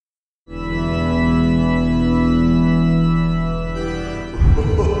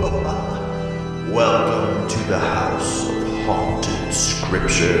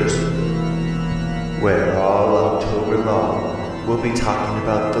Scriptures, where all October long we'll be talking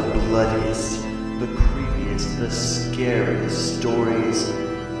about the bloodiest, the creepiest, the scariest stories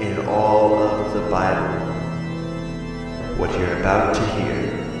in all of the Bible. What you're about to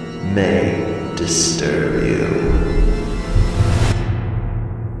hear may disturb you.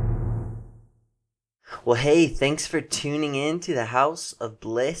 Well, hey, thanks for tuning in to the House of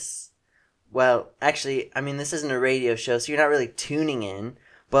Bliss. Well, actually, this isn't a radio show, so you're not really tuning in,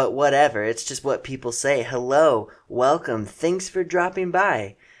 but whatever, it's just what people say. Hello, welcome, thanks for dropping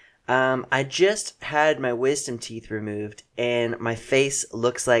by. I just had my wisdom teeth removed, and my face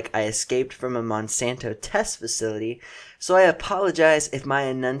looks like I escaped from a Monsanto test facility, so I apologize if my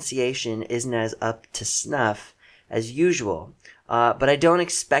enunciation isn't as up to snuff as usual. But I don't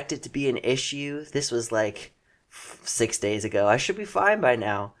expect it to be an issue. This was like 6 days ago. I should be fine by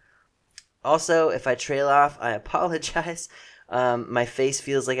now. Also, if I trail off, I apologize. My face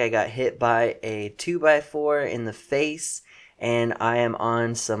feels like I got hit by a 2x4 in the face, and I am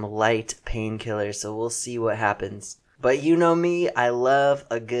on some light painkillers, so we'll see what happens. But you know me, I love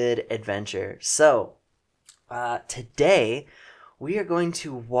a good adventure. So, today we are going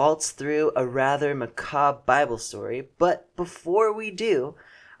to waltz through a rather macabre Bible story, but before we do,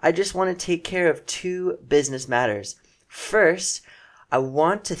 I just want to take care of two business matters. First, I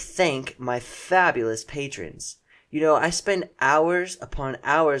want to thank my fabulous patrons. You know, I spend hours upon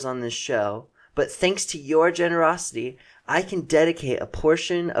hours on this show, but thanks to your generosity, I can dedicate a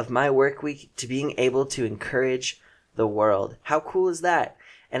portion of my work week to being able to encourage the world. How cool is that?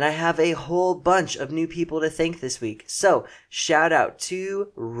 And I have a whole bunch of new people to thank this week. So, shout out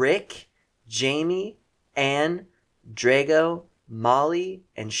to Rick, Jamie, Ann, Drago, Molly,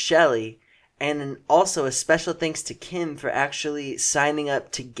 and Shelly. And also a special thanks to Kim for actually signing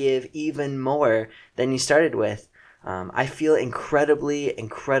up to give even more than you started with. I feel incredibly,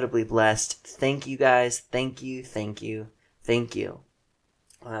 incredibly blessed. Thank you guys. Thank you, thank you, thank you.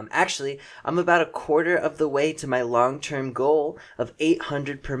 Actually, I'm about a quarter of the way to my long-term goal of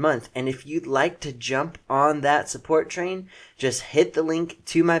 $800 per month. And if you'd like to jump on that support train, just hit the link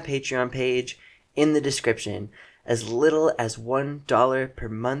to my Patreon page in the description. As little as $1 per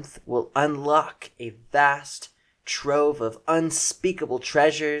month will unlock a vast trove of unspeakable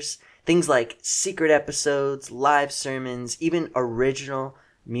treasures, things like secret episodes, live sermons, even original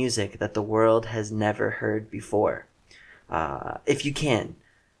music that the world has never heard before. If you can,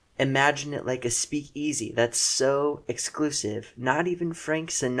 imagine it like a speakeasy that's so exclusive, not even Frank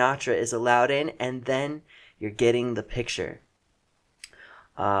Sinatra is allowed in, and then you're getting the picture.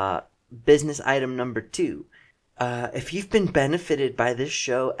 Business item number 2. If you've been benefited by this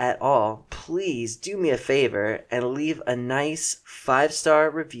show at all, please do me a favor and leave a nice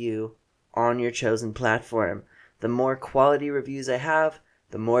 5-star review on your chosen platform. The more quality reviews I have,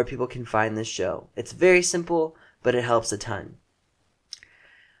 the more people can find this show. It's very simple, but it helps a ton.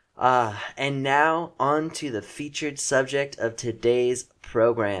 And now on to the featured subject of today's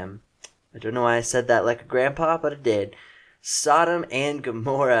program. I don't know why I said that like a grandpa, but I did. Sodom and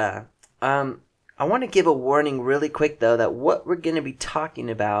Gomorrah. I want to give a warning really quick, though, that what we're going to be talking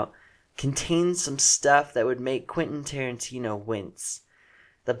about contains some stuff that would make Quentin Tarantino wince.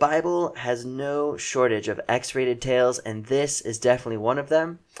 The Bible has no shortage of X-rated tales, and this is definitely one of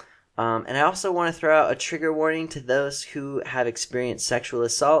them. And I also want to throw out a trigger warning to those who have experienced sexual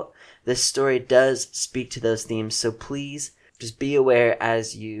assault. This story does speak to those themes, so please just be aware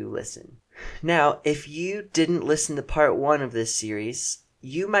as you listen. Now, if you didn't listen to part 1 of this series,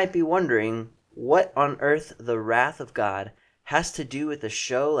 you might be wondering what on earth the wrath of God has to do with a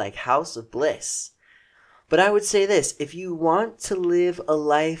show like House of Bliss. But I would say this, if you want to live a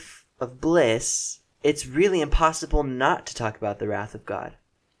life of bliss, it's really impossible not to talk about the wrath of God.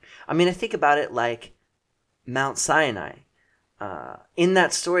 I think about it like Mount Sinai. In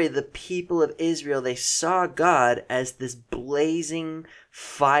that story, the people of Israel, they saw God as this blazing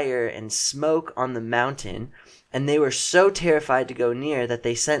fire and smoke on the mountain, and they were so terrified to go near that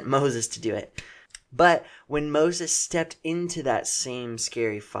they sent Moses to do it. But when Moses stepped into that same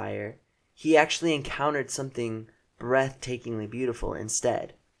scary fire, he actually encountered something breathtakingly beautiful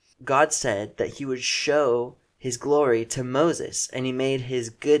instead. God said that he would show his glory to Moses, and he made his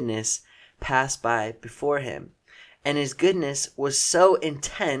goodness pass by before him. And his goodness was so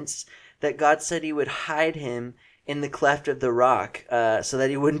intense that God said he would hide him in the cleft of the rock, so that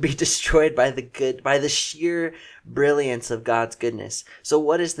he wouldn't be destroyed by the sheer brilliance of God's goodness. So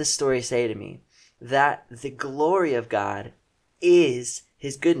what does this story say to me? That the glory of God is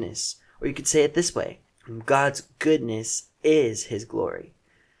his goodness. Or you could say it this way: God's goodness is his glory.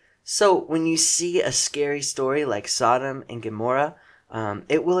 So when you see a scary story like Sodom and Gomorrah,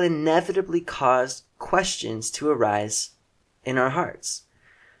 it will inevitably cause questions to arise in our hearts.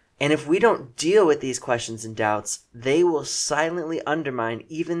 And if we don't deal with these questions and doubts, they will silently undermine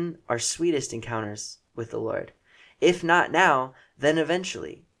even our sweetest encounters with the Lord. If not now, then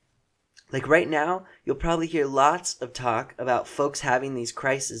eventually. Like right now, you'll probably hear lots of talk about folks having these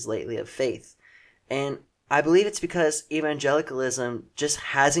crises lately of faith. And I believe it's because evangelicalism just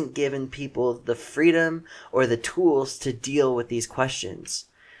hasn't given people the freedom or the tools to deal with these questions.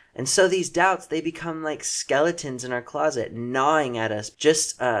 And so these doubts, they become like skeletons in our closet, gnawing at us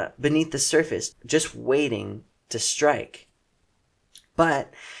just beneath the surface, just waiting to strike.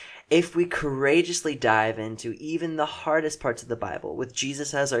 But if we courageously dive into even the hardest parts of the Bible with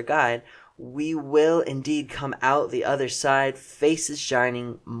Jesus as our guide, we will indeed come out the other side, faces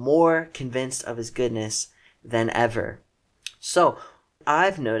shining, more convinced of his goodness than ever. So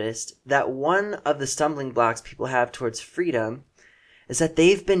I've noticed that one of the stumbling blocks people have towards freedom is that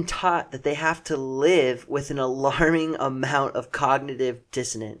they've been taught that they have to live with an alarming amount of cognitive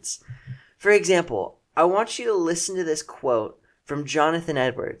dissonance. For example, I want you to listen to this quote from Jonathan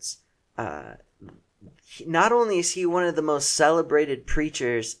Edwards. Not only is he one of the most celebrated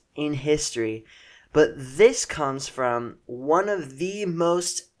preachers in history, but this comes from one of the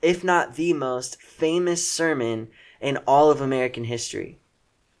most, if not the most, famous sermon in all of American history.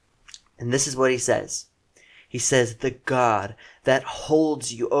 And this is what he says. He says, "The God that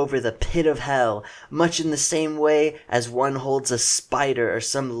holds you over the pit of hell, much in the same way as one holds a spider or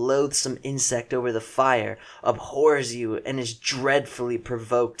some loathsome insect over the fire, abhors you and is dreadfully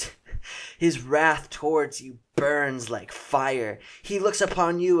provoked. His wrath towards you burns like fire. He looks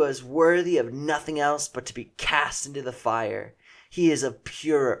upon you as worthy of nothing else but to be cast into the fire. He is of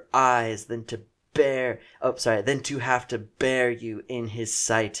purer eyes than to have to bear you in his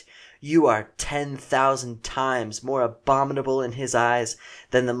sight. You are 10,000 times more abominable in his eyes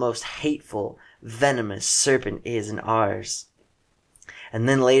than the most hateful, venomous serpent is in ours." And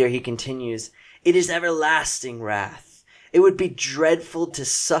then later he continues, "It is everlasting wrath. It would be dreadful to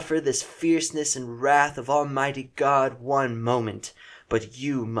suffer this fierceness and wrath of Almighty God one moment, but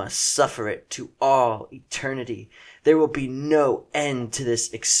you must suffer it to all eternity. There will be no end to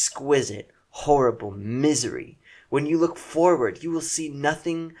this exquisite, horrible misery. When you look forward, you will see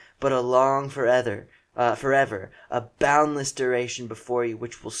nothing but a long forever, a boundless duration before you,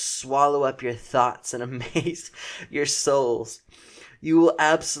 which will swallow up your thoughts and amaze your souls. You will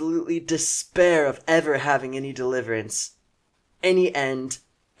absolutely despair of ever having any deliverance, any end,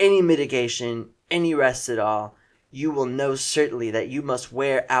 any mitigation, any rest at all. You will know certainly that you must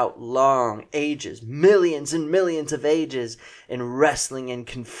wear out long ages, millions and millions of ages, in wrestling and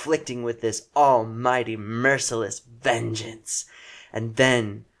conflicting with this almighty merciless vengeance. And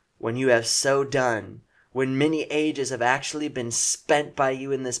then, when you have so done, when many ages have actually been spent by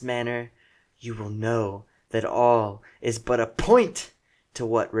you in this manner, you will know that all is but a point to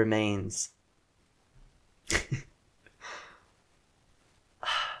what remains."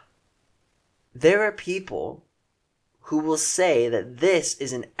 There are people who will say that this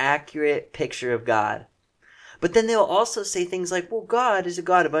is an accurate picture of God. But then they'll also say things like, well, God is a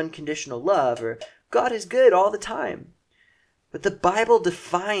God of unconditional love, or God is good all the time. But the Bible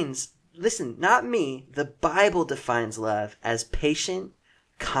defines, listen, not me, the Bible defines love as patient,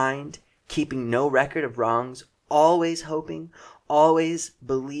 kind, keeping no record of wrongs, always hoping, always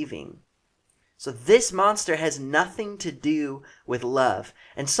believing. So this monster has nothing to do with love.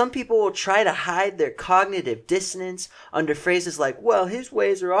 And some people will try to hide their cognitive dissonance under phrases like, well, his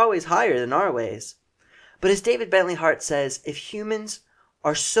ways are always higher than our ways. But as David Bentley Hart says, if humans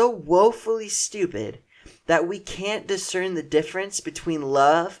are so woefully stupid that we can't discern the difference between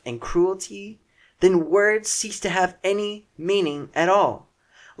love and cruelty, then words cease to have any meaning at all.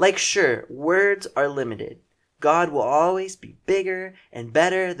 Like, sure, words are limited. God will always be bigger and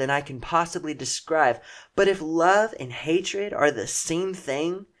better than I can possibly describe. But if love and hatred are the same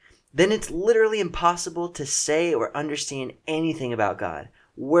thing, then it's literally impossible to say or understand anything about God.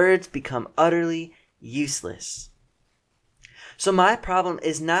 Words become utterly useless. So my problem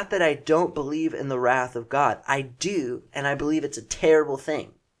is not that I don't believe in the wrath of God. I do, and I believe it's a terrible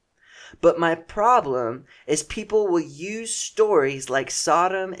thing. But my problem is people will use stories like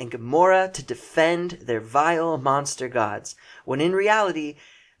Sodom and Gomorrah to defend their vile monster gods, when in reality,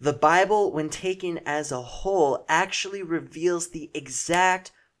 the Bible, when taken as a whole, actually reveals the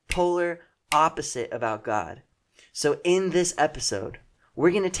exact polar opposite about God. So in this episode,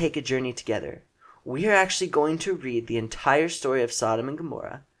 we're going to take a journey together. We are actually going to read the entire story of Sodom and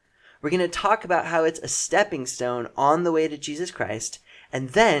Gomorrah. We're going to talk about how it's a stepping stone on the way to Jesus Christ. And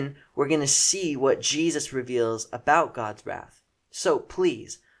then we're going to see what Jesus reveals about God's wrath. So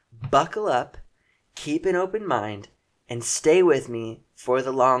please, buckle up, keep an open mind, and stay with me for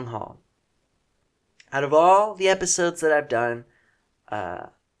the long haul. Out of all the episodes that I've done,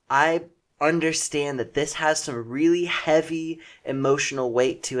 I understand that this has some really heavy emotional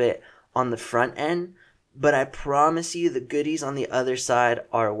weight to it on the front end, but I promise you the goodies on the other side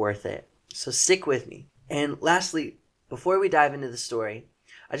are worth it. So stick with me. And lastly, before we dive into the story,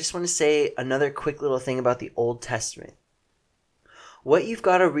 I just want to say another quick little thing about the Old Testament. What you've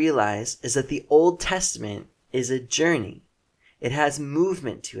got to realize is that the Old Testament is a journey. It has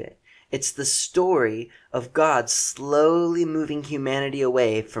movement to it. It's the story of God slowly moving humanity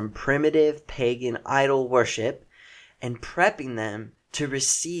away from primitive pagan idol worship and prepping them to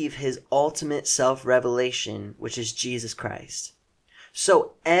receive his ultimate self-revelation, which is Jesus Christ.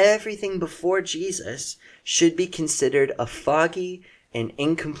 So everything before Jesus should be considered a foggy and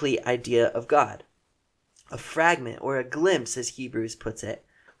incomplete idea of God. A fragment or a glimpse, as Hebrews puts it.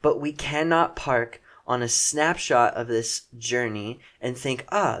 But we cannot park on a snapshot of this journey and think,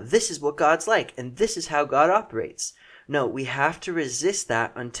 this is what God's like and this is how God operates. No, we have to resist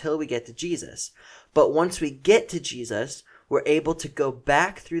that until we get to Jesus. But once we get to Jesus, we're able to go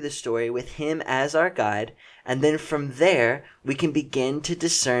back through the story with him as our guide, and then from there, we can begin to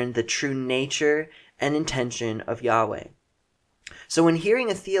discern the true nature and intention of Yahweh. So when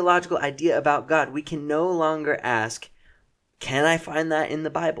hearing a theological idea about God, we can no longer ask, can I find that in the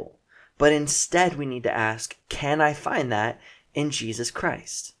Bible? But instead we need to ask, can I find that in Jesus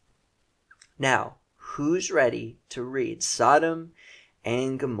Christ? Now, who's ready to read Sodom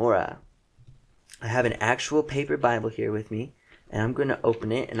and Gomorrah? I have an actual paper Bible here with me, and I'm going to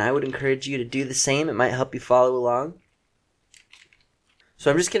open it, and I would encourage you to do the same. It might help you follow along.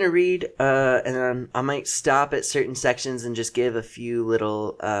 So I'm just going to read, and then I might stop at certain sections and just give a few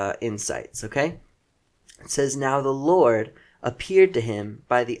little insights, okay? It says, "Now the Lord appeared to him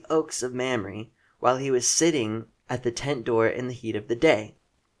by the oaks of Mamre, while he was sitting at the tent door in the heat of the day.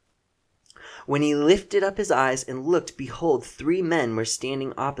 When he lifted up his eyes and looked, behold, 3 men were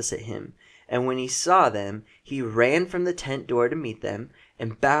standing opposite him. And when he saw them, he ran from the tent door to meet them,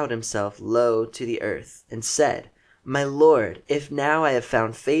 and bowed himself low to the earth, and said, My Lord, if now I have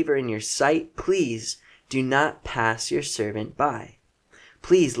found favor in your sight, please do not pass your servant by.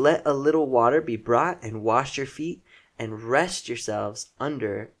 Please let a little water be brought, and wash your feet, and rest yourselves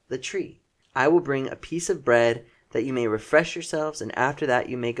under the tree. I will bring a piece of bread, that you may refresh yourselves, and after that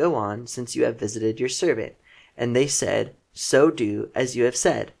you may go on, since you have visited your servant. And they said, So do as you have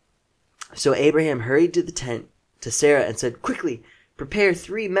said. So Abraham hurried to the tent to Sarah and said, Quickly, prepare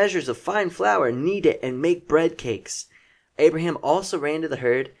 3 measures of fine flour, knead it, and make bread cakes. Abraham also ran to the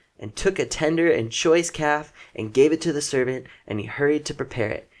herd, and took a tender and choice calf, and gave it to the servant, and he hurried to prepare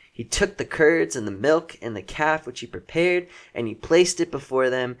it. He took the curds and the milk and the calf which he prepared, and he placed it before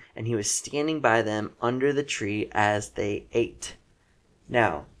them, and he was standing by them under the tree as they ate."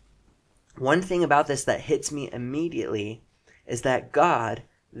 Now, one thing about this that hits me immediately is that God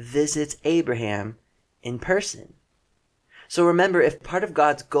visits Abraham in person. So remember, if part of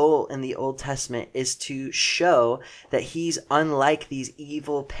God's goal in the Old Testament is to show that he's unlike these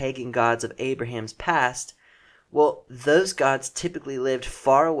evil pagan gods of Abraham's past, well, those gods typically lived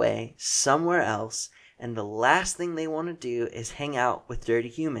far away, somewhere else, and the last thing they want to do is hang out with dirty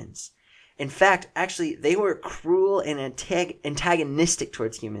humans. In fact, actually, they were cruel and antagonistic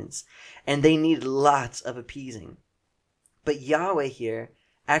towards humans, and they needed lots of appeasing. But Yahweh here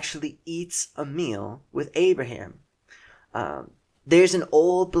actually eats a meal with Abraham. There's an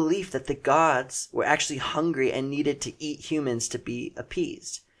old belief that the gods were actually hungry and needed to eat humans to be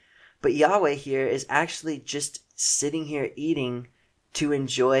appeased. But Yahweh here is actually just sitting here eating to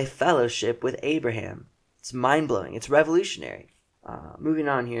enjoy fellowship with Abraham. It's mind-blowing. It's revolutionary. Moving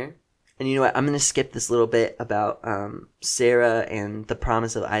on here. And you know what? I'm going to skip this little bit about Sarah and the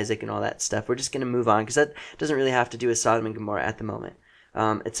promise of Isaac and all that stuff. We're just going to move on because that doesn't really have to do with Sodom and Gomorrah at the moment.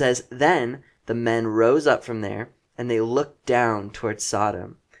 It says, "Then the men rose up from there, and they looked down towards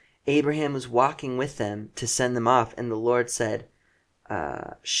Sodom. Abraham was walking with them to send them off, and the Lord said,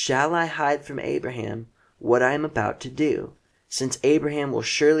 Shall I hide from Abraham what I am about to do? Since Abraham will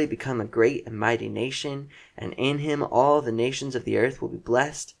surely become a great and mighty nation, and in him all the nations of the earth will be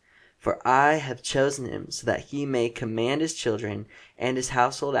blessed. For I have chosen him so that he may command his children and his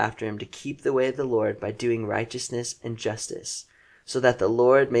household after him to keep the way of the Lord by doing righteousness and justice, so that the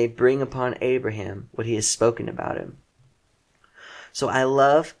Lord may bring upon Abraham what he has spoken about him." So I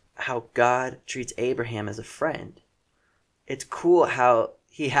love how God treats Abraham as a friend. It's cool how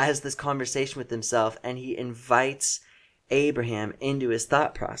he has this conversation with himself and he invites Abraham into his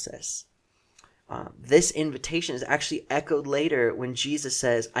thought process. This invitation is actually echoed later when Jesus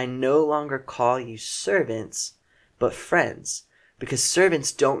says, I no longer call you servants, but friends, because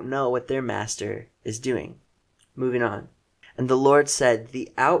servants don't know what their master is doing. Moving on. And the Lord said,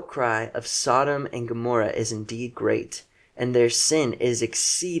 the outcry of Sodom and Gomorrah is indeed great, and their sin is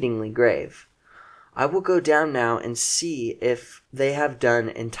exceedingly grave. I will go down now and see if they have done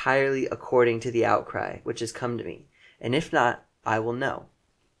entirely according to the outcry which has come to me, and if not, I will know.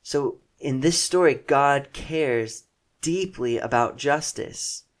 So in this story, God cares deeply about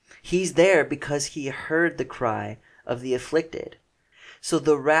justice. He's there because he heard the cry of the afflicted. So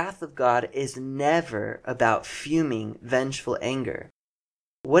the wrath of God is never about fuming, vengeful anger.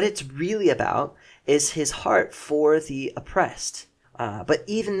 What it's really about is his heart for the oppressed. But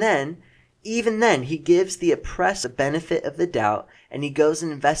even then, he gives the oppressed the benefit of the doubt, and he goes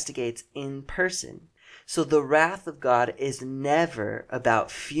and investigates in person. So the wrath of God is never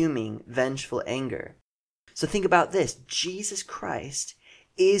about fuming, vengeful anger. So think about this. Jesus Christ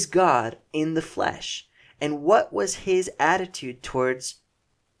is God in the flesh. And what was his attitude towards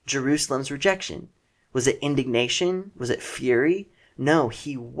Jerusalem's rejection? Was it indignation? Was it fury? No,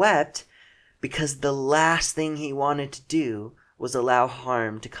 he wept because the last thing he wanted to do was allow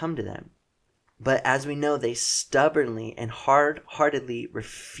harm to come to them. But as we know, they stubbornly and hard-heartedly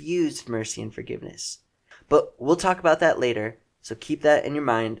refused mercy and forgiveness. But we'll talk about that later, so keep that in your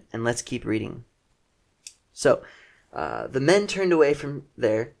mind, and let's keep reading. So, the men turned away from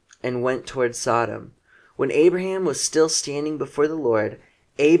there and went towards Sodom. When Abraham was still standing before the Lord,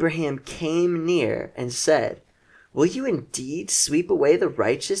 Abraham came near and said, will you indeed sweep away the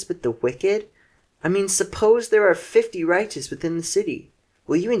righteous with the wicked? I mean, suppose there are 50 righteous within the city.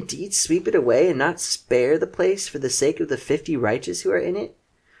 Will you indeed sweep it away and not spare the place for the sake of the 50 righteous who are in it?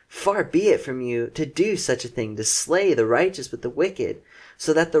 Far be it from you to do such a thing, to slay the righteous with the wicked,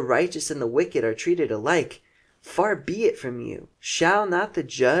 so that the righteous and the wicked are treated alike. Far be it from you. Shall not the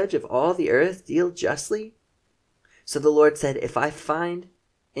judge of all the earth deal justly? So the Lord said, if I find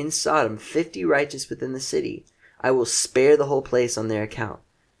in Sodom 50 righteous within the city, I will spare the whole place on their account.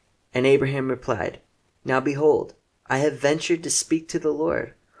 And Abraham replied, now behold, I have ventured to speak to the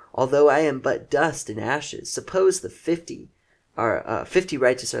Lord. Although I am but dust and ashes, suppose the 50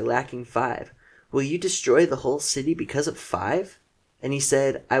 righteous are lacking 5. Will you destroy the whole city because of 5? And he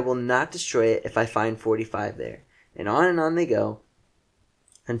said, I will not destroy it if I find 45 there. And on they go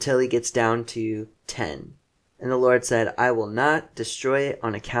until he gets down to 10. And the Lord said, I will not destroy it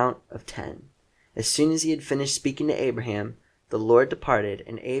on account of 10. As soon as he had finished speaking to Abraham, the Lord departed,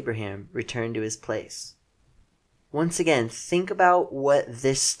 and Abraham returned to his place. Once again, think about what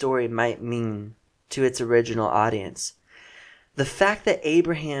this story might mean to its original audience. The fact that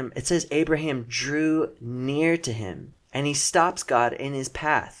it says Abraham drew near to him, and he stops God in his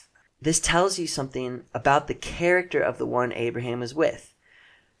path. This tells you something about the character of the one Abraham was with.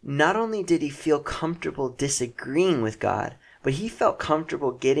 Not only did he feel comfortable disagreeing with God, but he felt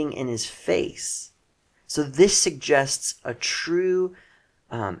comfortable getting in his face. So this suggests a true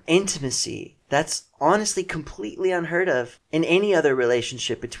intimacy that's honestly completely unheard of in any other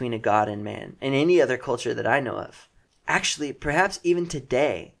relationship between a God and man, in any other culture that I know of. Actually, perhaps even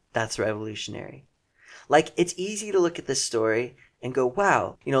today, that's revolutionary. Like, it's easy to look at this story and go,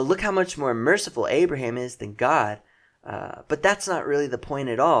 wow, look how much more merciful Abraham is than God. But that's not really the point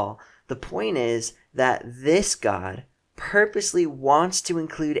at all. The point is that this God purposely wants to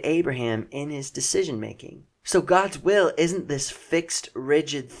include Abraham in his decision making. So God's will isn't this fixed,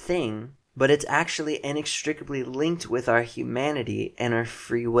 rigid thing, but it's actually inextricably linked with our humanity and our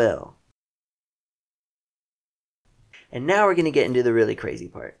free will. And now we're going to get into the really crazy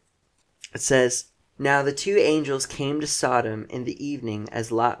part. It says, now the 2 angels came to Sodom in the evening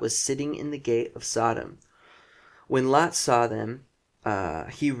as Lot was sitting in the gate of Sodom. When Lot saw them,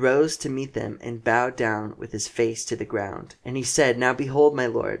 he rose to meet them and bowed down with his face to the ground. And he said, now behold, my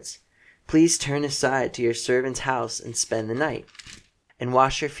lords, please turn aside to your servant's house and spend the night, and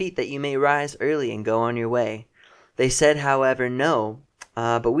wash your feet that you may rise early and go on your way. They said, however, no,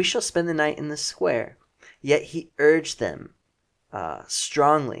 but we shall spend the night in the square. Yet he urged them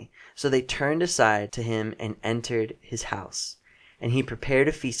strongly. So they turned aside to him and entered his house. And he prepared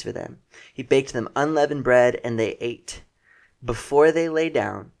a feast for them. He baked them unleavened bread, and they ate. Before they lay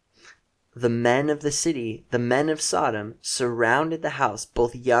down, the men of the city, the men of Sodom, surrounded the house,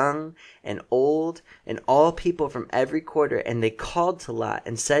 both young and old, and all people from every quarter. And they called to Lot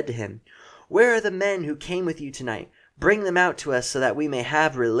and said to him, where are the men who came with you tonight? Bring them out to us so that we may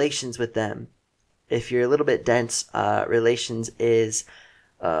have relations with them. If you're a little bit dense, relations is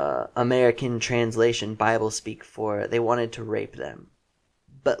American translation, Bible speak for they wanted to rape them.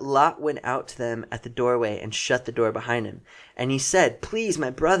 But Lot went out to them at the doorway and shut the door behind him. And he said, "Please, my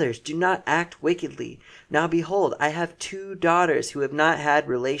brothers, do not act wickedly. Now behold, I have 2 daughters who have not had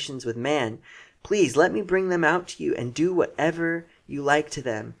relations with man. Please let me bring them out to you and do whatever you like to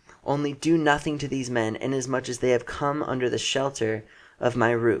them. Only do nothing to these men, inasmuch as they have come under the shelter of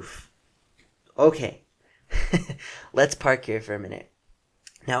my roof." Okay, let's park here for a minute.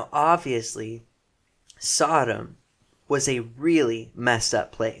 Now, obviously, Sodom was a really messed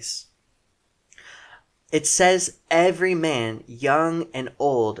up place. It says every man, young and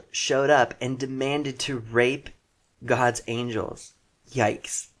old, showed up and demanded to rape God's angels.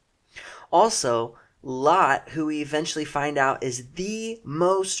 Yikes. Also, Lot, who we eventually find out is the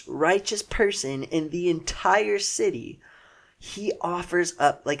most righteous person in the entire city, he offers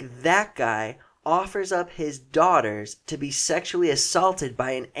up, that guy offers up his daughters to be sexually assaulted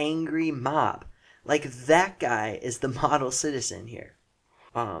by an angry mob. That guy is the model citizen here.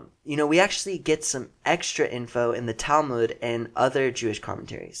 We actually get some extra info in the Talmud and other Jewish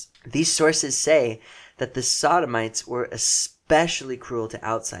commentaries. These sources say that the Sodomites were especially cruel to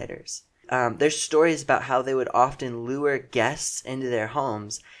outsiders. There's stories about how they would often lure guests into their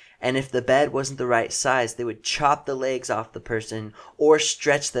homes, and if the bed wasn't the right size, they would chop the legs off the person or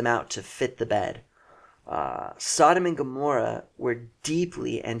stretch them out to fit the bed. Sodom and Gomorrah were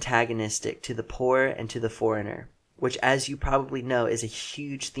deeply antagonistic to the poor and to the foreigner, which, as you probably know, is a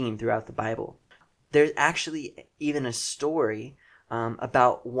huge theme throughout the Bible. There's actually even a story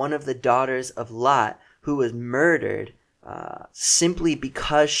about one of the daughters of Lot who was murdered simply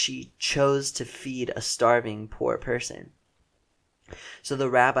because she chose to feed a starving poor person. So the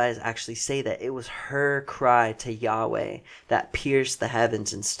rabbis actually say that it was her cry to Yahweh that pierced the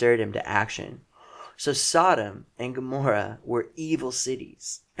heavens and stirred him to action. So Sodom and Gomorrah were evil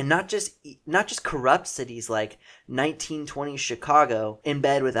cities, and not just corrupt cities like 1920 Chicago in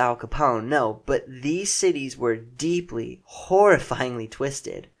bed with Al Capone. No, but these cities were deeply, horrifyingly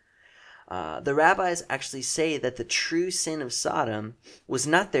twisted. The rabbis actually say that the true sin of Sodom was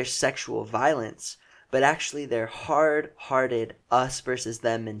not their sexual violence, but actually their hard-hearted us versus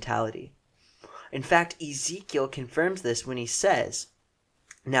them mentality. In fact, Ezekiel confirms this when he says,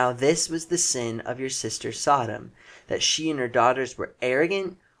 "Now this was the sin of your sister Sodom, that she and her daughters were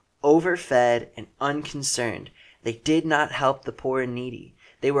arrogant, overfed, and unconcerned. They did not help the poor and needy.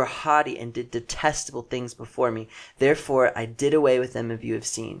 They were haughty and did detestable things before me. Therefore I did away with them, as you have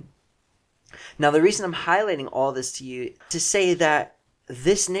seen." Now the reason I'm highlighting all this to you to say that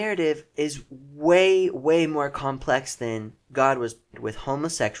this narrative is way, way more complex than God was with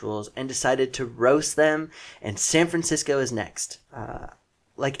homosexuals and decided to roast them, and San Francisco is next.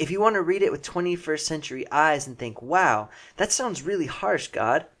 If you want to read it with 21st century eyes and think, wow, that sounds really harsh,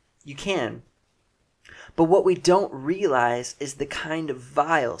 God, you can. But what we don't realize is the kind of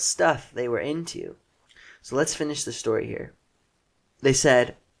vile stuff they were into. So let's finish the story here. They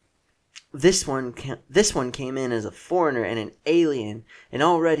said, this one came in as a foreigner and an alien, and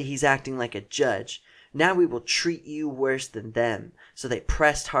already he's acting like a judge. Now we will treat you worse than them. So they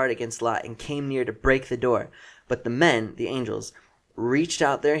pressed hard against Lot and came near to break the door. But the men, the angels, reached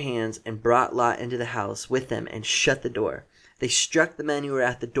out their hands and brought Lot into the house with them and shut the door. They struck the men who were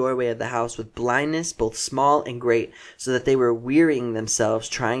at the doorway of the house with blindness, both small and great, so that they were wearying themselves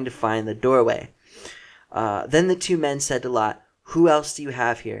trying to find the doorway. Then the 2 men said to Lot, "Who else do you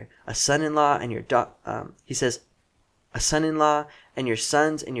have here? A son-in-law and your he says, a son-in-law and your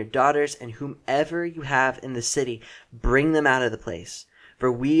sons and your daughters, and whomever you have in the city, bring them out of the place.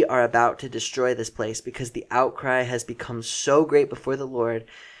 For we are about to destroy this place, because the outcry has become so great before the Lord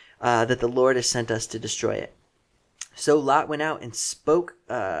that the Lord has sent us to destroy it." So Lot went out and spoke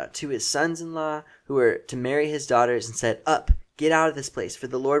to his sons-in-law who were to marry his daughters and said, "Up, get out of this place, for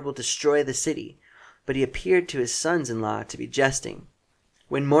the Lord will destroy the city." But he appeared to his sons-in-law to be jesting.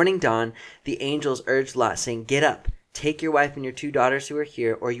 When morning dawned, the angels urged Lot, saying, "Get up, take your wife and your 2 daughters who are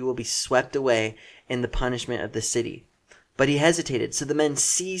here, or you will be swept away in the punishment of the city." But he hesitated, so the men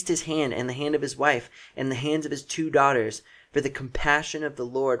seized his hand and the hand of his wife and the hands of his 2 daughters, for the compassion of the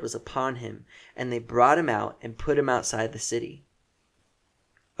Lord was upon him, and they brought him out and put him outside the city.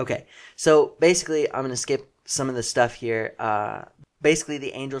 Okay, so basically I'm going to skip some of the stuff here. Basically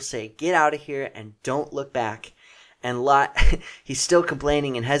the angels say, "Get out of here and don't look back." And Lot, he's still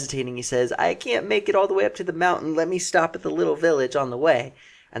complaining and hesitating. He says, "I can't make it all the way up to the mountain. Let me stop at the little village on the way."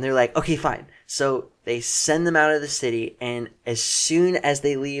 And they're like, "Okay, fine." So they send them out of the city, and as soon as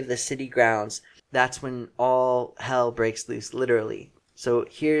they leave the city grounds, that's when all hell breaks loose, literally. So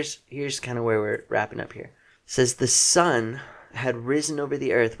here's kind of where we're wrapping up here. It says, "The sun had risen over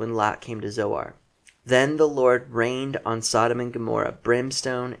the earth when Lot came to Zoar. Then the Lord rained on Sodom and Gomorrah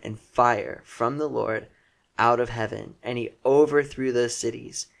brimstone and fire from the Lord out of heaven, and he overthrew those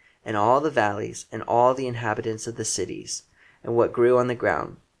cities, and all the valleys, and all the inhabitants of the cities, and what grew on the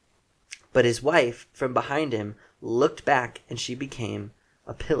ground. But his wife from behind him looked back, and she became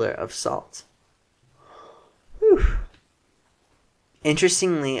a pillar of salt. Whew.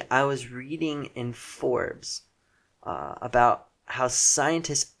 Interestingly, I was reading in Forbes about how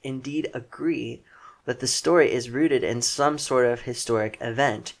scientists indeed agree that the story is rooted in some sort of historic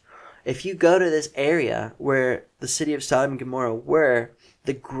event. If you go to this area where the city of Sodom and Gomorrah were,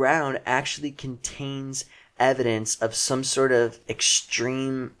 the ground actually contains evidence of some sort of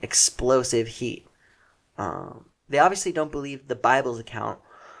extreme explosive heat. They obviously don't believe the Bible's account,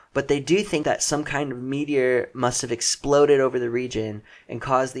 but they do think that some kind of meteor must have exploded over the region and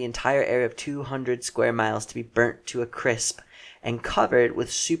caused the entire area of 200 square miles to be burnt to a crisp and covered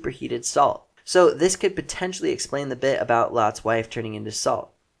with superheated salt. So this could potentially explain the bit about Lot's wife turning into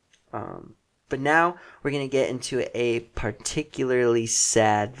salt. But now we're going to get into a particularly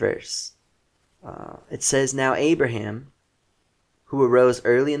sad verse. It says, "Now Abraham, who arose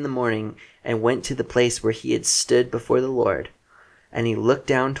early in the morning and went to the place where he had stood before the Lord, and he looked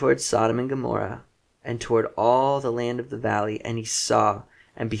down toward Sodom and Gomorrah, and toward all the land of the valley, and he saw,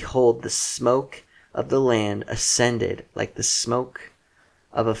 and behold, the smoke of the land ascended like the smoke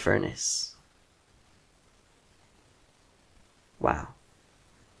of a furnace." Wow.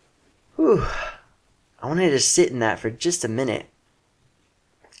 Whew. I wanted to sit in that for just a minute.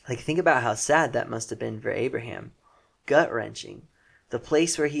 Think about how sad that must have been for Abraham. Gut-wrenching. The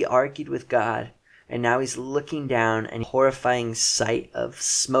place where he argued with God, and now he's looking down and horrifying sight of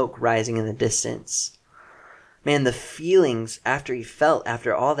smoke rising in the distance. Man, the feelings after he felt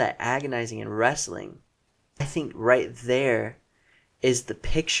after all that agonizing and wrestling, I think right there is the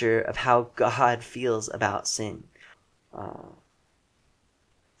picture of how God feels about sin.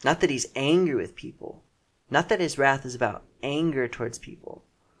 Not that he's angry with people. Not that his wrath is about anger towards people.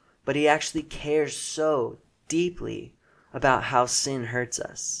 But he actually cares so deeply about how sin hurts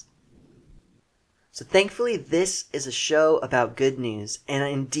us. So thankfully, this is a show about good news. And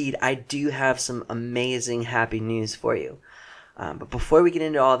indeed, I do have some amazing happy news for you. But before we get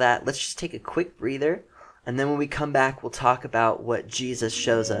into all that, let's just take a quick breather. And then when we come back, we'll talk about what Jesus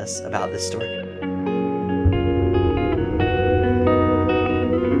shows us about this story.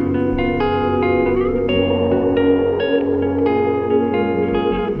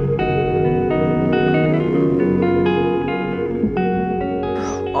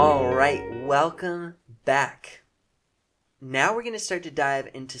 Welcome back. Now we're going to start to dive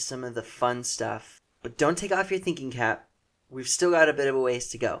into some of the fun stuff. But don't take off your thinking cap. We've still got a bit of a ways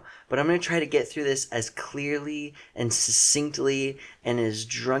to go. But I'm going to try to get through this as clearly and succinctly and as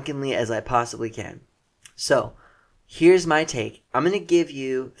drunkenly as I possibly can. So, here's my take. I'm going to give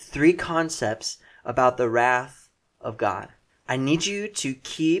you 3 concepts about the wrath of God. I need you to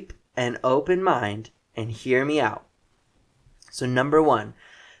keep an open mind and hear me out. So, number 1.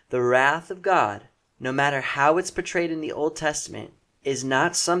 The wrath of God, no matter how it's portrayed in the Old Testament, is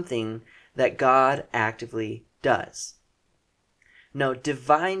not something that God actively does. No,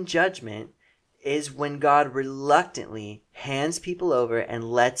 divine judgment is when God reluctantly hands people over and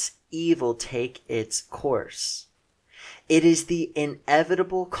lets evil take its course. It is the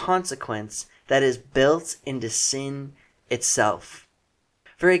inevitable consequence that is built into sin itself.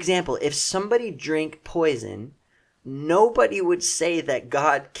 For example, if somebody drank poison, nobody would say that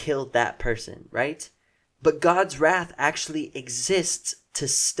God killed that person, right? But God's wrath actually exists to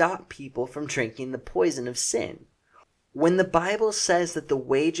stop people from drinking the poison of sin. When the Bible says that the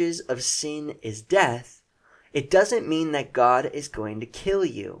wages of sin is death, it doesn't mean that God is going to kill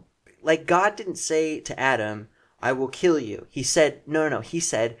you. Like God didn't say to Adam, "I will kill you." He said, no. He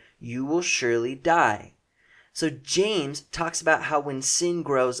said, "You will surely die." So James talks about how when sin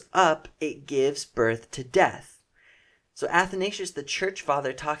grows up, it gives birth to death. So Athanasius, the church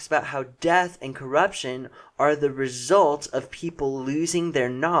father, talks about how death and corruption are the result of people losing their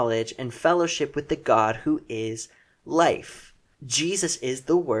knowledge and fellowship with the God who is life. Jesus is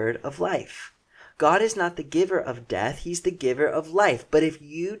the word of life. God is not the giver of death, he's the giver of life. But if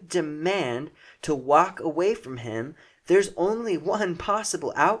you demand to walk away from him, there's only one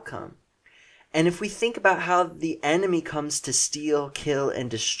possible outcome. And if we think about how the enemy comes to steal, kill,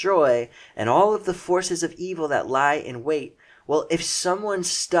 and destroy, and all of the forces of evil that lie in wait, well, if someone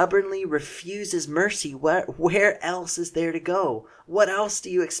stubbornly refuses mercy, where else is there to go? What else do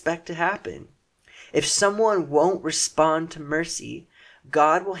you expect to happen? If someone won't respond to mercy,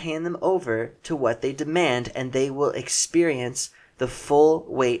 God will hand them over to what they demand, and they will experience the full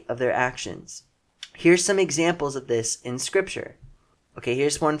weight of their actions. Here's some examples of this in Scripture. Okay,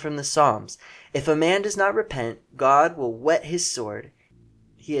 here's one from the Psalms. If a man does not repent, God will whet his sword.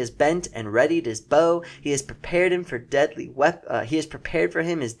 He has bent and readied his bow. He has prepared him for his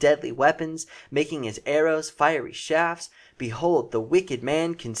deadly weapons, making his arrows fiery shafts. Behold, the wicked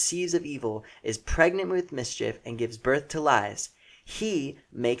man conceives of evil, is pregnant with mischief, and gives birth to lies. He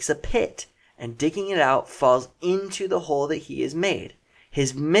makes a pit, and digging it out, falls into the hole that he has made.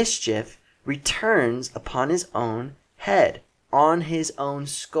 His mischief returns upon his own head. On his own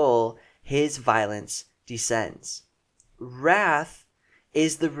skull his violence descends. Wrath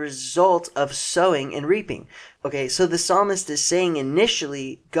is the result of sowing and reaping. Okay, so the psalmist is saying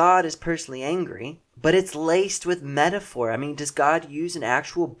initially God is personally angry, but it's laced with metaphor. I mean, does God use an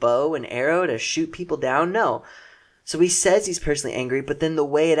actual bow and arrow to shoot people down? No. So he says he's personally angry, but then the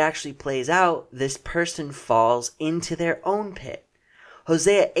way it actually plays out, this person falls into their own pit.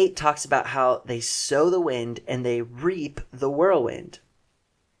 Hosea 8 talks about how they sow the wind and they reap the whirlwind.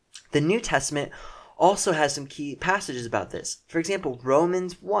 The New Testament also has some key passages about this. For example,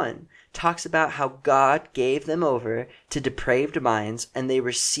 Romans 1 talks about how God gave them over to depraved minds and they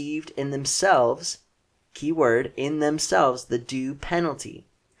received in themselves, key word, in themselves, the due penalty.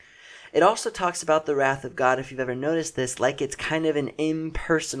 It also talks about the wrath of God, if you've ever noticed this, like it's kind of an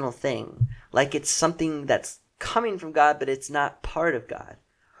impersonal thing. Like it's something that's coming from God, but it's not part of God.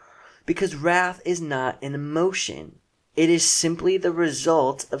 Because wrath is not an emotion. It is simply the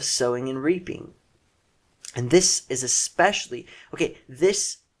result of sowing and reaping. And this is especially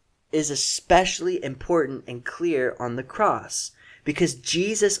important and clear on the cross. Because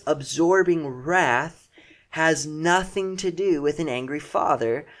Jesus absorbing wrath has nothing to do with an angry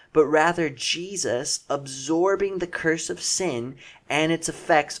father, but rather Jesus absorbing the curse of sin and its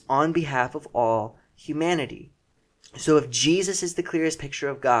effects on behalf of all humanity. So if Jesus is the clearest picture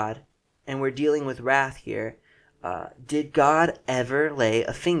of God, and we're dealing with wrath here, did God ever lay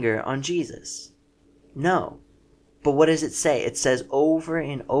a finger on Jesus? No. But what does it say? It says over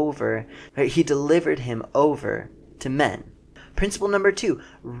and over, right, he delivered him over to men. Principle number 2,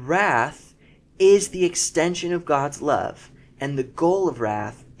 wrath is the extension of God's love, and the goal of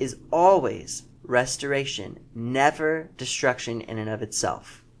wrath is always restoration, never destruction in and of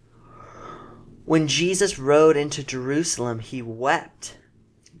itself. When Jesus rode into Jerusalem, he wept.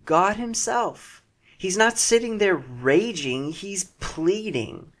 God himself. He's not sitting there raging, he's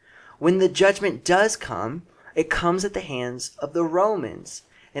pleading. When the judgment does come, it comes at the hands of the Romans.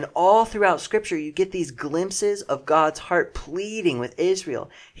 And all throughout Scripture, you get these glimpses of God's heart pleading with Israel.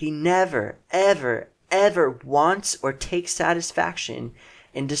 He never, ever, ever wants or takes satisfaction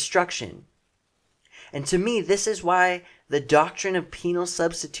in destruction. And to me, this is why the doctrine of penal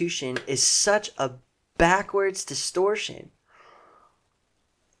substitution is such a backwards distortion.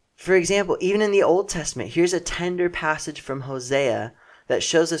 For example, even in the Old Testament, here's a tender passage from Hosea that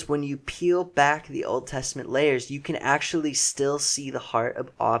shows us when you peel back the Old Testament layers, you can actually still see the heart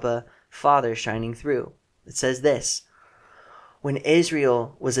of Abba, Father, shining through. It says this, "When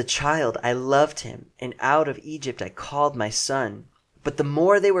Israel was a child, I loved him, and out of Egypt I called my son. But the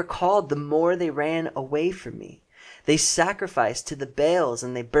more they were called, the more they ran away from me. They sacrificed to the Baals,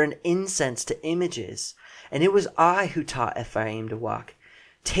 and they burned incense to images. And it was I who taught Ephraim to walk,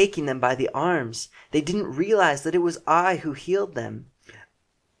 taking them by the arms. They didn't realize that it was I who healed them.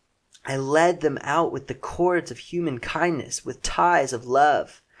 I led them out with the cords of human kindness, with ties of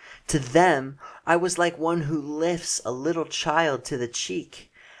love. To them, I was like one who lifts a little child to the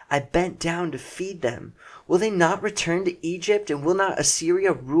cheek. I bent down to feed them. Will they not return to Egypt, and will not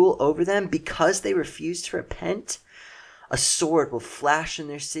Assyria rule over them because they refuse to repent? A sword will flash in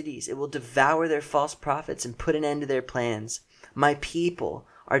their cities. It will devour their false prophets and put an end to their plans. My people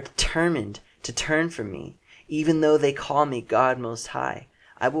are determined to turn from me, even though they call me God Most High.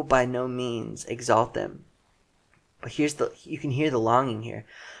 I will by no means exalt them." But you can hear the longing here.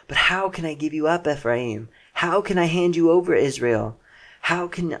 "But how can I give you up, Ephraim? How can I hand you over, Israel? How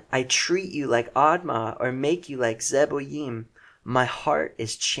can I treat you like Admah or make you like Zeboyim? My heart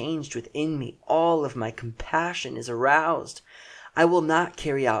is changed within me. All of my compassion is aroused. I will not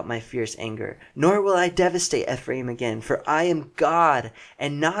carry out my fierce anger, nor will I devastate Ephraim again, for I am God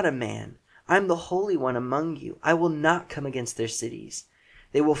and not a man. I am the Holy One among you. I will not come against their cities.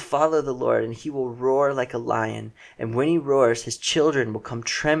 They will follow the Lord, and he will roar like a lion. And when he roars, his children will come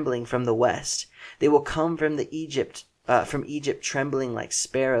trembling from the west. They will come from Egypt trembling like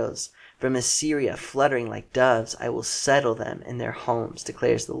sparrows, from Assyria fluttering like doves. I will settle them in their homes,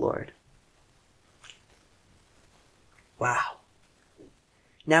 declares the Lord." Wow.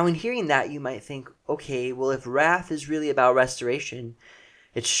 Now, in hearing that, you might think, okay, well, if wrath is really about restoration,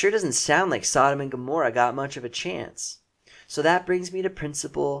 It sure doesn't sound like Sodom and Gomorrah got much of a chance. So that brings me to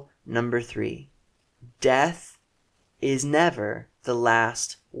principle number 3. Death is never the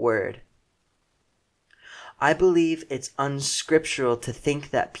last word. I believe it's unscriptural to think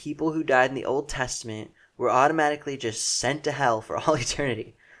that people who died in the Old Testament were automatically just sent to hell for all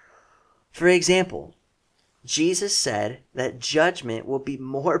eternity. For example, Jesus said that judgment will be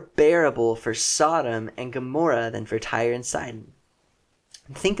more bearable for Sodom and Gomorrah than for Tyre and Sidon.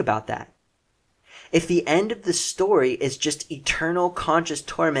 Think about that. If the end of the story is just eternal conscious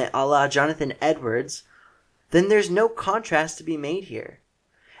torment a la Jonathan Edwards, then there's no contrast to be made here.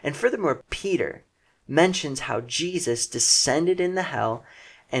 And furthermore, Peter mentions how Jesus descended into hell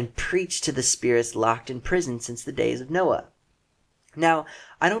and preached to the spirits locked in prison since the days of Noah. Now,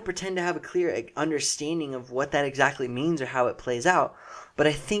 I don't pretend to have a clear understanding of what that exactly means or how it plays out, but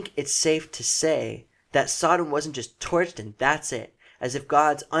I think it's safe to say that Sodom wasn't just torched and that's it, as if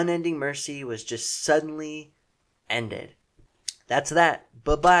God's unending mercy was just suddenly ended. That's that.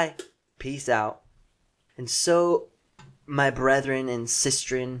 Bye-bye. Peace out. And so, my brethren and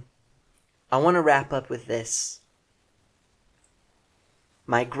sistren, I want to wrap up with this.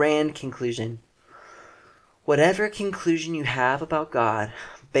 My grand conclusion. Whatever conclusion you have about God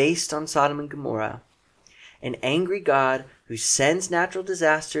based on Sodom and Gomorrah, an angry God who sends natural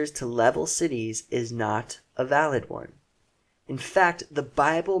disasters to level cities is not a valid one. In fact, the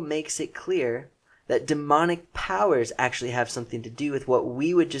Bible makes it clear that demonic powers actually have something to do with what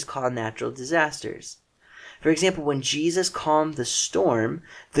we would just call natural disasters. For example, when Jesus calmed the storm,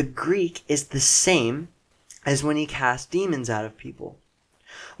 the Greek is the same as when he cast demons out of people.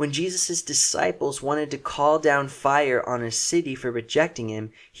 When Jesus' disciples wanted to call down fire on a city for rejecting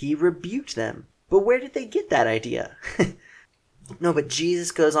him, he rebuked them. But where did they get that idea? No, but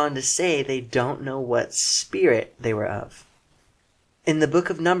Jesus goes on to say they don't know what spirit they were of. In the book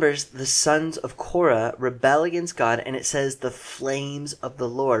of Numbers, the sons of Korah rebel against God, and it says the flames of the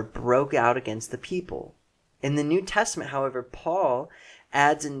Lord broke out against the people. In the New Testament, however, Paul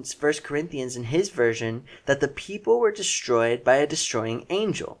adds in 1 Corinthians in his version that the people were destroyed by a destroying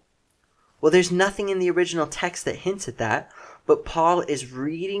angel. Well, there's nothing in the original text that hints at that, but Paul is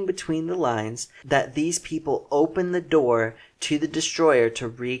reading between the lines that these people opened the door to the destroyer to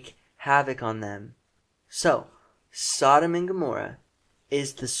wreak havoc on them. So, Sodom and Gomorrah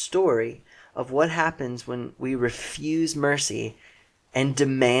is the story of what happens when we refuse mercy and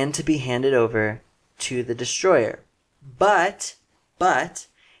demand to be handed over to the destroyer. But,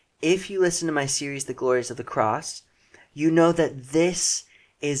 if you listen to my series, The Glories of the Cross, you know that this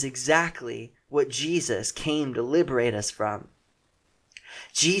is exactly what Jesus came to liberate us from.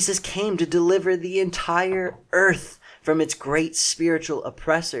 Jesus came to deliver the entire earth from its great spiritual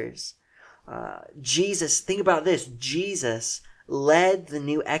oppressors. Think about this, Jesus led the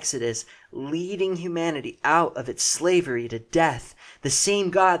new Exodus, leading humanity out of its slavery to death. The same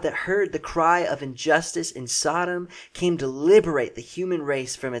God that heard the cry of injustice in Sodom came to liberate the human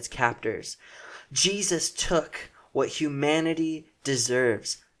race from its captors. Jesus took what humanity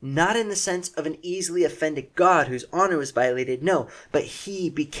deserves, not in the sense of an easily offended God whose honor was violated, no, but he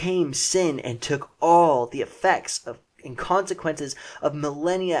became sin and took all the effects and consequences of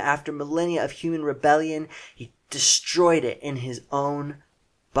millennia after millennia of human rebellion. He destroyed it in his own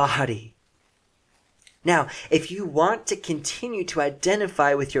body. Now, if you want to continue to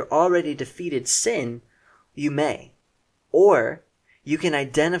identify with your already defeated sin, you may. Or you can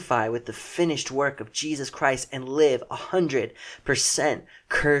identify with the finished work of Jesus Christ and live 100%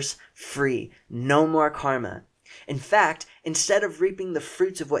 curse-free. No more karma. In fact, instead of reaping the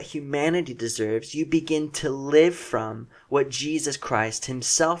fruits of what humanity deserves, you begin to live from what Jesus Christ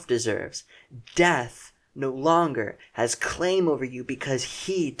himself deserves. Death no longer has claim over you because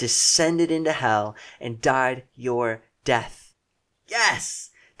he descended into hell and died your death.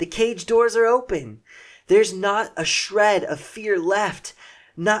 Yes, the cage doors are open. There's not a shred of fear left.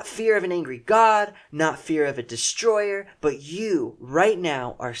 Not fear of an angry God, not fear of a destroyer, but you right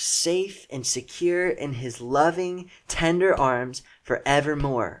now are safe and secure in his loving, tender arms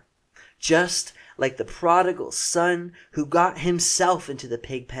forevermore. Just like the prodigal son who got himself into the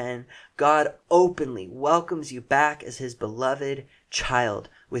pig pen, God openly welcomes you back as his beloved child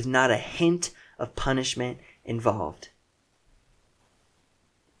with not a hint of punishment involved.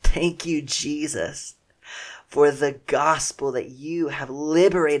 Thank you, Jesus, for the gospel that you have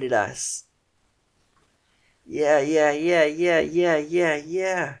liberated us. Yeah.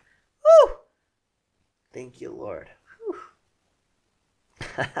 Woo! Thank you, Lord.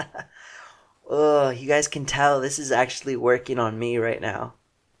 Oh, you guys can tell this is actually working on me right now.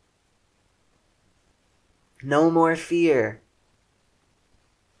 No more fear.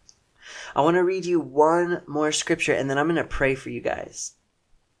 I want to read you one more scripture, and then I'm going to pray for you guys.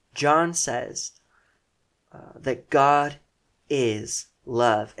 John says that God is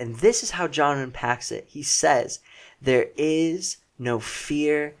love. And this is how John unpacks it. He says, there is no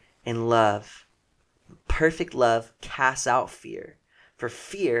fear in love. Perfect love casts out fear. For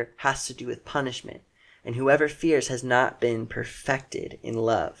fear has to do with punishment. And whoever fears has not been perfected in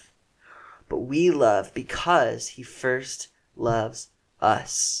love. But we love because he first loves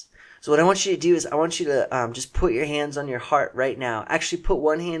us. So what I want you to do is I want you to just put your hands on your heart right now. Actually put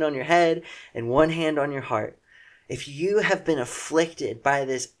one hand on your head and one hand on your heart. If you have been afflicted by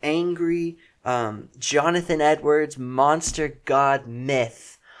this angry Jonathan Edwards monster god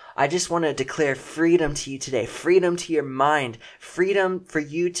myth, I just want to declare freedom to you today. Freedom to your mind. Freedom for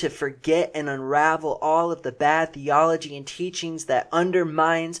you to forget and unravel all of the bad theology and teachings that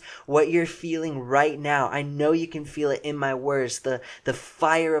undermines what you're feeling right now. I know you can feel it in my words. The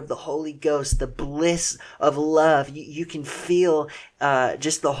fire of the Holy Ghost, the bliss of love. You can feel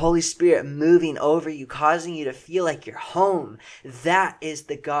just the Holy Spirit moving over you, causing you to feel like you're home. That is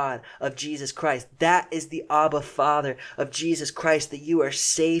the God of Jesus Christ. That is the Abba Father of Jesus Christ, that you are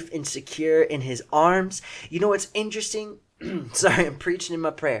safe and secure in his arms. You know what's interesting? Sorry, I'm preaching in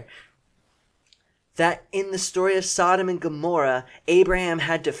my prayer. That in the story of Sodom and Gomorrah, Abraham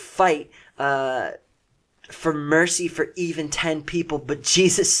had to fight for mercy for even 10 people. But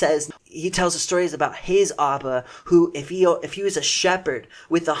Jesus says, he tells the stories about his Abba, who if he was a shepherd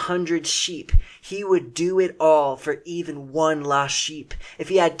with 100 sheep, he would do it all for even one lost sheep. If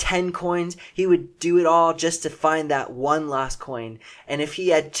he had 10 coins, he would do it all just to find that one lost coin. And if he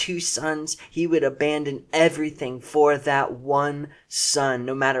had 2 sons, he would abandon everything for that one son,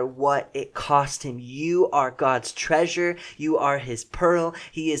 no matter what it cost him. You are God's treasure. You are his pearl.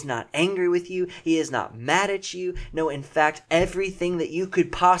 He is not angry with you. He is not mad at you. No, in fact, everything that you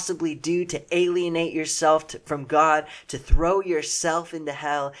could possibly do to alienate yourself from God, to throw yourself into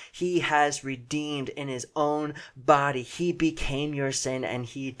hell, he has redeemed in his own body. He became your sin and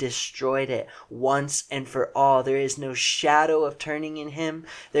he destroyed it once and for all. There is no shadow of turning in him.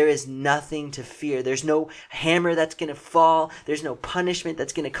 There is nothing to fear. There's no hammer that's going to fall. There's no punishment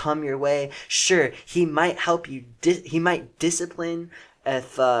that's going to come your way. Sure, he might help you. He might discipline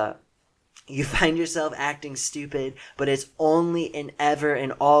if you find yourself acting stupid, but it's only and ever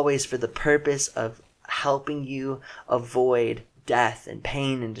and always for the purpose of helping you avoid death and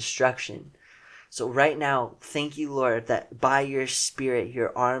pain and destruction. So right now, thank you, Lord, that by your Spirit,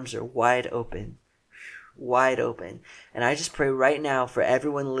 your arms are wide open. Wide open. And I just pray right now for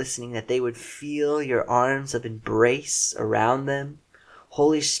everyone listening that they would feel your arms of embrace around them.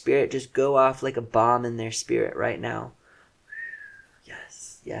 Holy Spirit, just go off like a bomb in their spirit right now.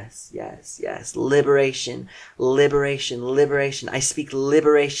 Yes. Liberation. I speak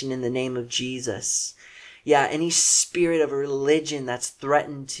liberation in the name of Jesus. Yeah, any spirit of religion that's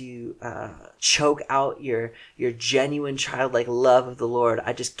threatened to choke out your genuine childlike love of the Lord,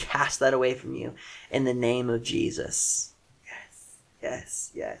 I just cast that away from you in the name of Jesus.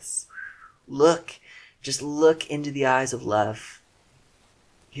 Yes. Just look into the eyes of love.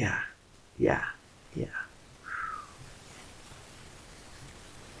 Yeah.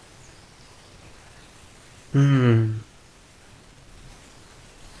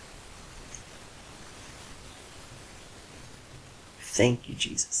 Thank you,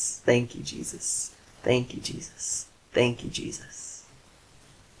 Jesus. Thank you, Jesus. Thank you, Jesus. Thank you, Jesus.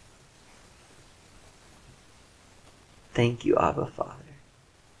 Thank you, Abba Father.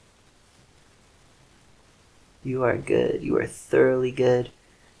 You are good. You are thoroughly good.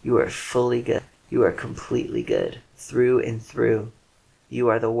 You are fully good. You are completely good, through and through. You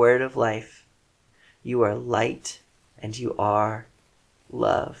are the word of life. You are light, and you are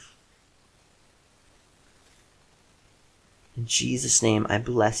love. In Jesus' name, I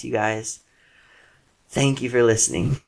bless you guys. Thank you for listening.